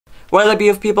What up,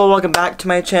 beautiful people? Welcome back to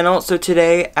my channel. So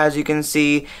today, as you can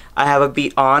see, I have a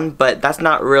beat on, but that's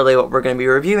not really what we're going to be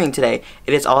reviewing today.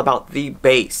 It is all about the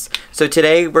base. So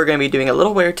today, we're going to be doing a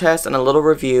little wear test and a little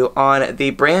review on the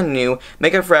brand new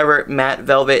Makeup Forever Matte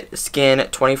Velvet Skin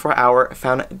 24-Hour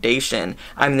Foundation.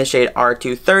 I'm in the shade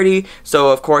R230, so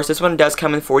of course, this one does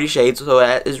come in 40 shades, so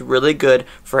that is really good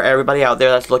for everybody out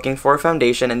there that's looking for a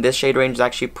foundation, and this shade range is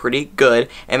actually pretty good,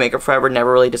 and Makeup Forever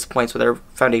never really disappoints with their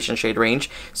foundation shade range.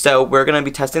 So we're going to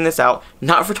be testing this out,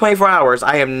 not for 24 hours.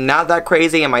 I am not that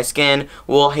crazy, and my skin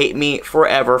will hate me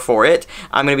forever for it.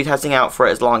 I'm going to be testing out for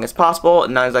as long as possible.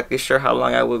 Not exactly sure how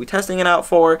long I will be testing it out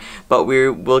for, but we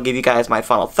will give you guys my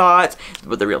final thoughts,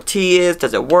 what the real tea is,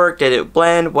 does it work, did it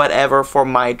blend, whatever for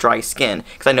my dry skin,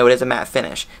 because I know it is a matte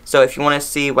finish. So if you want to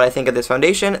see what I think of this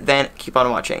foundation, then keep on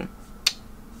watching.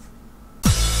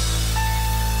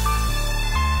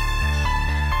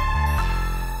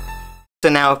 So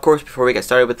now, of course, before we get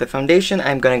started with the foundation,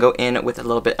 I'm going to go in with a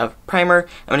little bit of primer.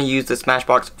 I'm going to use the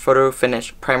Smashbox Photo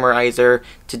Finish Primerizer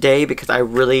today because I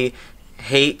really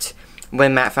hate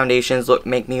when matte foundations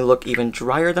make me look even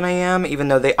drier than I am. Even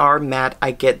though they are matte, I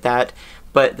get that.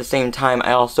 But at the same time,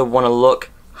 I also want to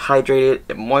look hydrated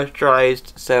and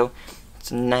moisturized. So it's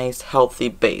a nice, healthy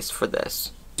base for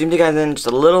this. Zoom you guys in just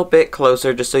a little bit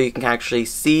closer just so you can actually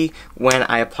see when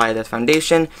I apply the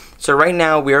foundation. So right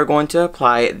now we are going to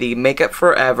apply the Makeup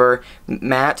Forever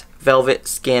Matte Velvet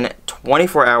Skin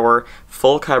 24-Hour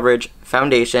Full Coverage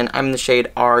Foundation. I'm in the shade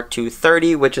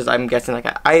R230, which is, I'm guessing, like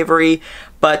an ivory.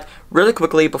 But really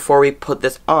quickly before we put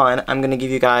this on, I'm going to give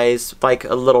you guys like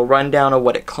a little rundown of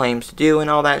what it claims to do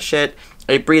and all that shit.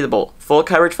 A breathable, full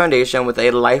coverage foundation with a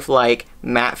lifelike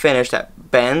matte finish that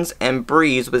bends and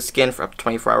breathes with skin for up to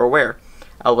 24-hour wear.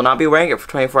 I will not be wearing it for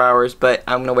 24 hours, but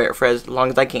I'm going to wear it for as long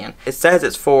as I can. It says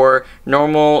it's for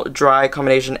normal, dry,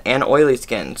 combination, and oily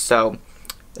skin, so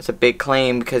that's a big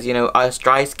claim because, you know, us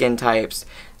dry skin types,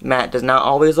 matte does not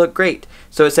always look great.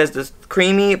 So it says this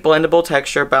creamy, blendable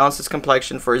texture balances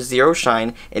complexion for zero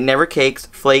shine. It never cakes,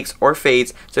 flakes, or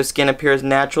fades, so skin appears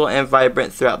natural and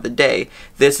vibrant throughout the day.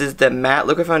 This is the matte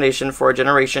liquid foundation for a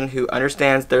generation who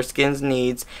understands their skin's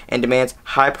needs and demands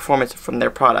high performance from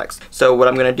their products. So what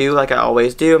I'm going to do, like I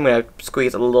always do, I'm going to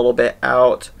squeeze a little bit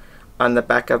out on the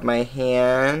back of my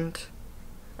hand.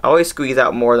 I always squeeze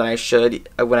out more than I should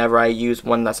whenever I use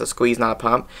one that's a squeeze, not a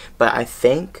pump, but I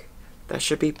think that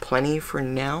should be plenty for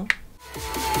now.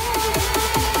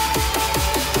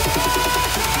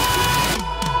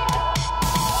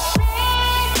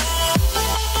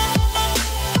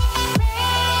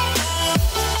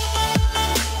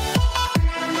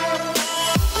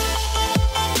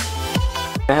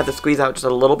 I have to squeeze out just a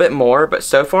little bit more, but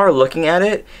so far looking at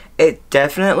it, it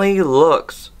definitely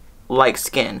looks like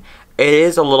skin. It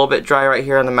is a little bit dry right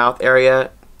here on the mouth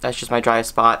area. That's just my driest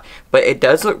spot, but it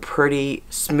does look pretty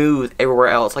smooth everywhere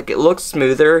else. Like, it looks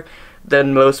smoother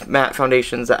than most matte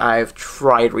foundations that I've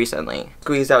tried recently.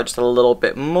 Squeeze out just a little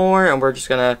bit more, and we're just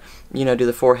gonna, you know, do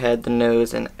the forehead, the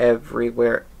nose, and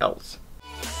everywhere else.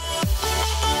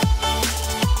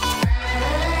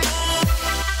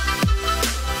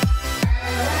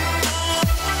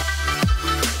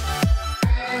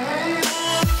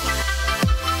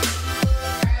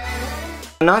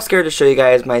 I'm not scared to show you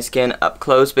guys my skin up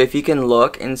close, but if you can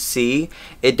look and see,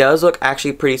 it does look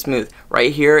actually pretty smooth.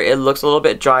 Right here, it looks a little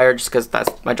bit drier just because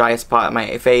that's my driest spot on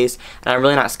my face, and I'm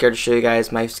really not scared to show you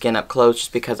guys my skin up close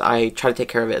just because I try to take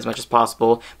care of it as much as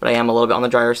possible, but I am a little bit on the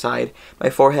drier side.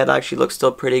 My forehead actually looks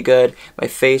still pretty good. My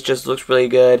face just looks really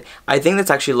good. I think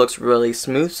this actually looks really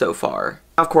smooth so far.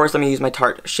 Of course, I'm going to use my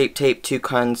Tarte Shape Tape to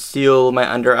conceal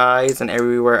my under eyes and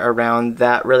everywhere around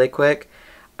that really quick.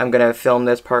 I'm going to film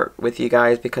this part with you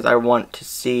guys because I want to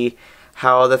see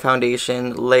how the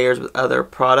foundation layers with other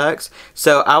products.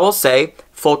 So I will say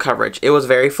full coverage. It was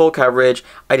very full coverage.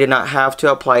 I did not have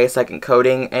to apply a second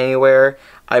coating anywhere.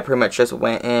 I pretty much just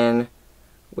went in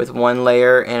with one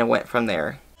layer and went from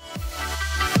there.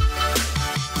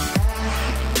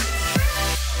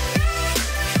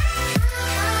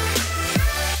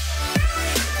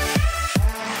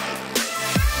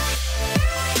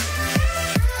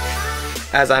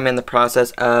 As I'm in the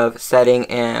process of setting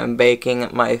and baking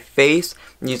my face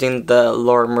using the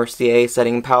Laura Mercier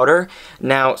setting powder.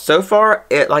 Now, so far,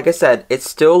 like I said, it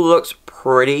still looks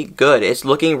pretty good. It's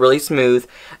looking really smooth.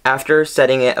 After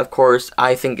setting it, of course,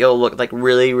 I think it'll look like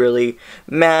really, really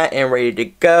matte and ready to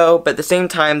go. But at the same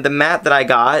time, the matte that I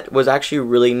got was actually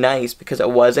really nice because it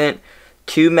wasn't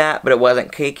too matte, but it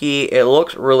wasn't cakey. It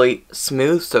looks really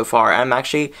smooth so far. I'm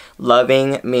actually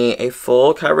loving me a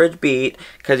full coverage beat,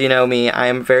 because you know me, I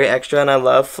am very extra and I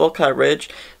love full coverage.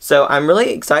 So I'm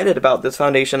really excited about this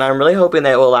foundation. I'm really hoping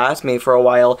that it will last me for a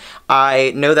while.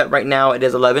 I know that right now it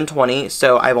is 11:20,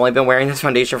 so I've only been wearing this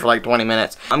foundation for like 20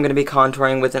 minutes. I'm going to be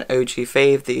contouring with an OG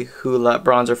fave, the Hoola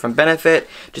bronzer from Benefit,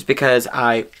 just because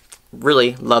I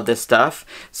really love this stuff.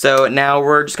 So now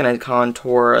we're just going to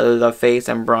contour the face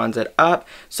and bronze it up.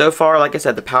 So far, like I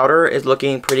said, the powder is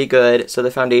looking pretty good, so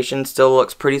the foundation still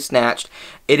looks pretty snatched.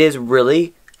 It is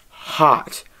really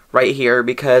hot right here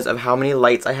because of how many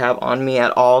lights I have on me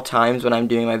at all times when I'm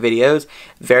doing my videos.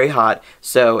 Very hot,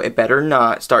 so it better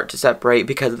not start to separate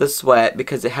because of the sweat,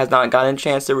 because it has not gotten a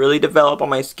chance to really develop on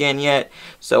my skin yet.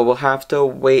 So we'll have to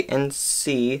wait and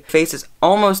see. Face is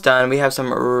almost done. We have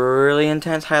some really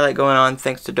intense highlight going on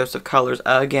thanks to Dose of Colors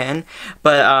again.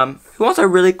 But who wants a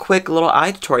really quick little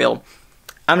eye tutorial?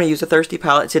 I'm going to use a Thirsty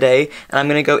palette today, and I'm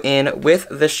going to go in with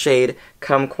the shade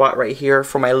Kumquat right here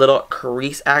for my little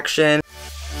crease action.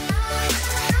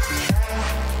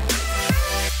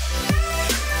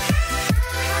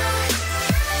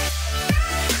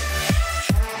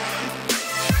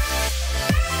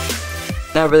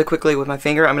 Now really quickly with my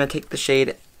finger, I'm going to take the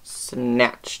shade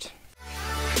Snatched.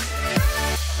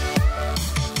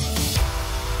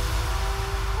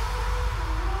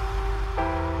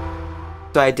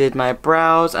 So I did my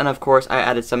brows, and of course I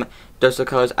added some Dose of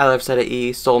Colors I Love Set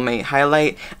E Soulmate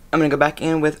highlight. I'm going to go back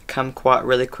in with Kumquat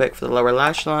really quick for the lower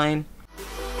lash line.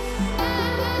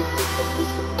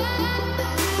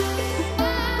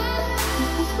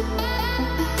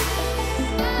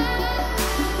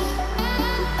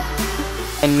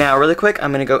 And now really quick,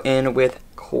 I'm going to go in with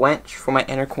Quench for my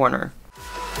inner corner.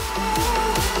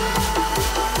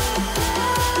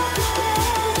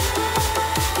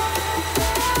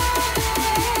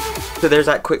 So there's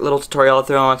that quick little tutorial. I'll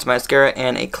throw on some mascara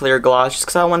and a clear gloss, just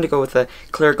because I wanted to go with a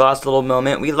clear gloss little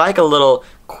moment. We like a little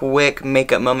quick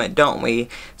makeup moment, don't we?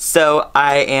 So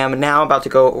I am now about to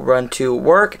go run to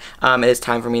work. It is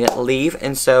time for me to leave,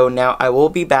 and so now I will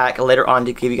be back later on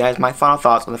to give you guys my final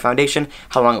thoughts on the foundation,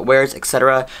 how long it wears,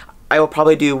 etc. I will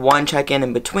probably do one check-in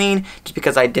in between, just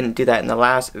because I didn't do that in the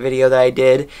last video that I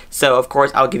did. So of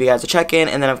course I'll give you guys a check-in,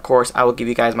 and then of course I will give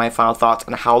you guys my final thoughts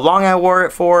on how long I wore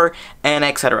it for, and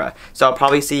etc. So I'll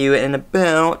probably see you in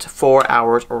about 4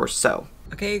 hours or so.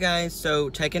 Okay guys, so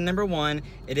check-in number 1.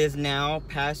 It is now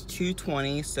past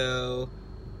 2:20, so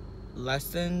less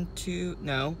than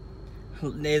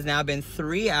it has now been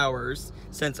 3 hours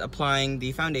since applying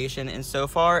the foundation, and so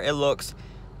far it looks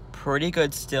pretty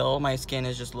good still. My skin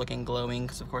is just looking glowing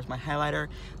because of course my highlighter,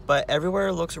 but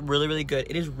everywhere looks really good.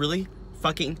 It is really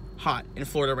fucking hot in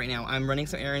Florida right now. I'm running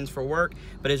some errands for work,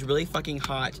 but it's really fucking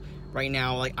hot right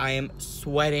now. Like, I am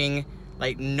sweating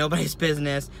like nobody's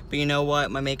business, but you know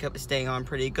what, my makeup is staying on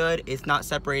pretty good. It's not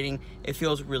separating. It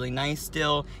feels really nice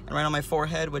still, and right on my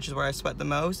forehead, which is where I sweat the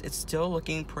most, it's still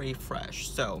looking pretty fresh.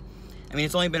 So I mean,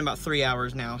 it's only been about 3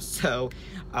 hours now, so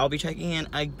I'll be checking in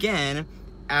again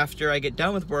after I get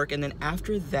done with work, and then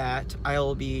after that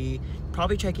I'll be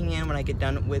probably checking in when I get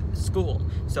done with school.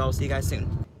 So I'll see you guys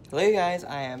soon. Hello you guys,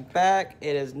 I am back.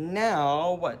 It is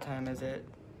now, what time is it?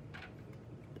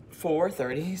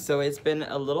 4:30, so it's been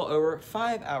a little over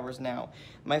 5 hours now.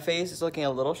 My face is looking a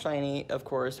little shiny, of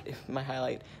course, my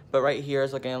highlight, but right here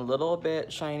is looking a little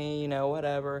bit shiny, you know,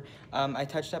 whatever. I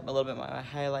touched up a little bit my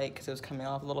highlight because it was coming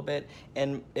off a little bit,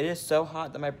 and it is so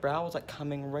hot that my brow was like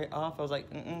coming right off. I was like,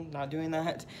 not doing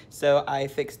that. So I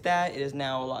fixed that. It is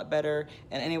now a lot better.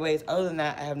 And anyways, other than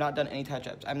that, I have not done any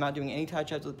touch-ups. I'm not doing any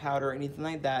touch-ups with powder or anything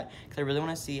like that because I really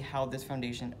want to see how this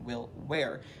foundation will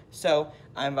wear. So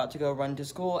I'm about to go run to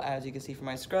school. As you can see from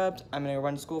my scrubs, I'm going to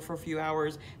run to school for a few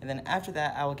hours, and then after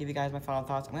that I will give you guys my final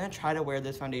thoughts. I'm going to try to wear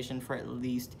this foundation for at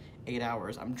least 8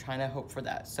 hours. I'm trying to hope for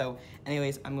that. So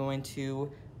anyways, I'm going to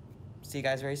see you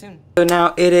guys very soon. So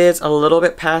now it is a little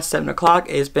bit past 7 o'clock.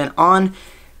 It's been on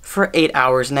for 8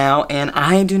 hours now, and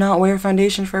I do not wear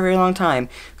foundation for a very long time.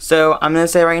 So I'm going to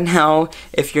say right now,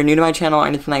 if you're new to my channel or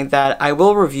anything like that, I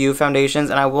will review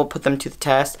foundations and I will put them to the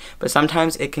test, but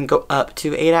sometimes it can go up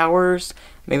to 8 hours,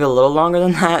 maybe a little longer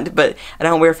than that, but I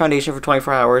don't wear foundation for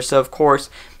 24 hours, so of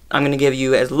course I'm going to give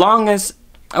you as long as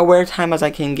a wear time as I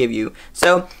can give you.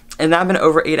 So it's now been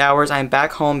over 8 hours. I'm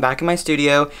back home, back in my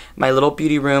studio, my little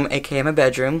beauty room, aka my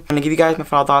bedroom. I'm gonna give you guys my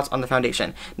final thoughts on the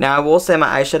foundation. Now I will say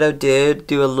my eyeshadow did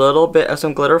do a little bit of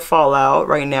some glitter fallout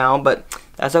right now, but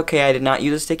that's okay. I did not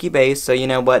use a sticky base, so you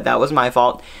know what, that was my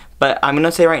fault. But I'm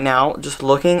gonna say right now, just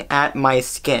looking at my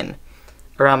skin,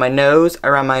 around my nose,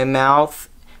 around my mouth,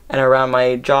 and around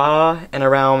my jaw, and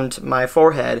around my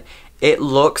forehead, it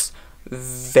looks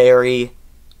very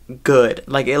good.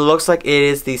 Like, it looks like it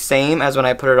is the same as when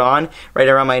I put it on. Right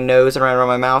around my nose and right around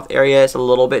my mouth area, it's a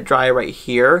little bit dry right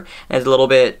here, and it's a little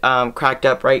bit cracked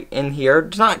up right in here.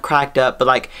 It's not cracked up, but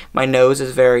like my nose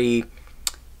is very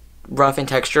rough in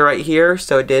texture right here,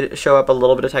 so it did show up a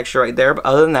little bit of texture right there, but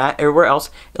other than that, everywhere else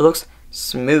it looks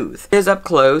smooth. It is up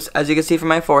close. As you can see from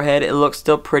my forehead, it looks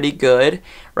still pretty good.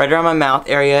 Right around my mouth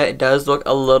area, it does look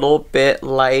a little bit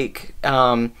like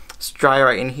it's dry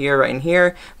right in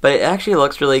here, but it actually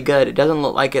looks really good. It doesn't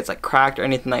look like it's like cracked or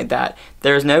anything like that.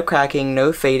 There's no cracking,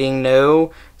 no fading,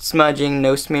 no smudging,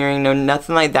 no smearing, no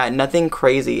nothing like that, nothing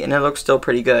crazy, and it looks still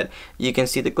pretty good. You can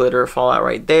see the glitter fall out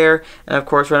right there, and of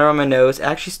course right around my nose, it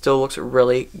actually still looks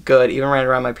really good, even right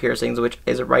around my piercings, which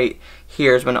is right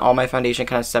here is when all my foundation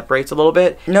kind of separates a little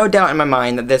bit. No doubt in my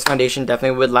mind that this foundation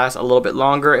definitely would last a little bit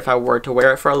longer if I were to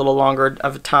wear it for a little longer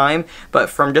of a time, but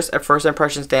from just a first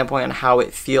impression standpoint on how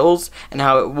it feels and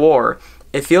how it wore,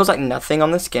 it feels like nothing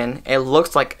on the skin. It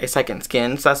looks like a second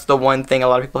skin. So that's the one thing a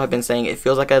lot of people have been saying. It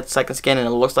feels like a second skin and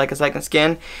it looks like a second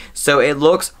skin. So it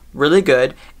looks really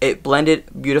good. It blended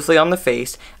beautifully on the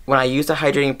face. When I used a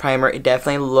hydrating primer, it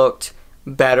definitely looked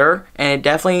better. And it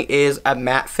definitely is a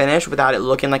matte finish without it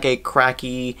looking like a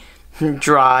cracky,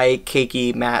 dry,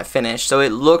 cakey matte finish. So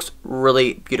it looks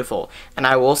really beautiful. And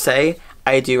I will say,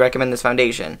 I do recommend this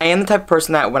foundation. I am the type of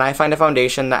person that when I find a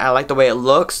foundation that I like the way it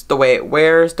looks, the way it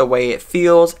wears, the way it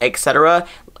feels, etc.,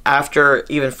 after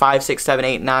even 5, 6, 7,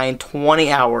 8, 9,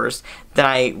 20 hours, then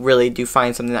I really do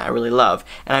find something that I really love.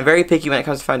 And I'm very picky when it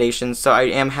comes to foundations, so I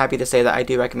am happy to say that I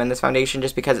do recommend this foundation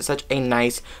just because it's such a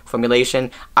nice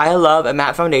formulation. I love a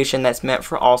matte foundation that's meant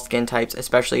for all skin types,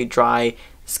 especially dry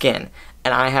skin.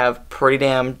 And I have pretty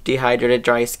damn dehydrated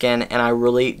dry skin, and I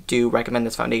really do recommend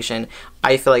this foundation.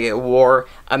 I feel like it wore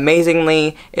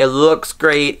amazingly. It looks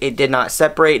great. It did not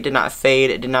separate, did not fade,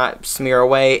 it did not smear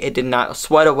away, it did not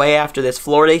sweat away after this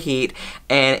Florida heat,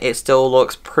 and it still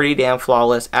looks pretty damn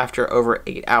flawless after over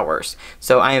 8 hours.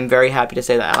 So I am very happy to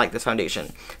say that I like this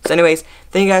foundation. So anyways,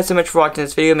 thank you guys so much for watching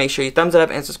this video. Make sure you thumbs it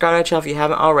up and subscribe to my channel if you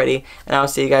haven't already, and I'll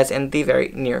see you guys in the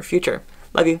very near future.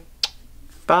 Love you.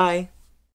 Bye.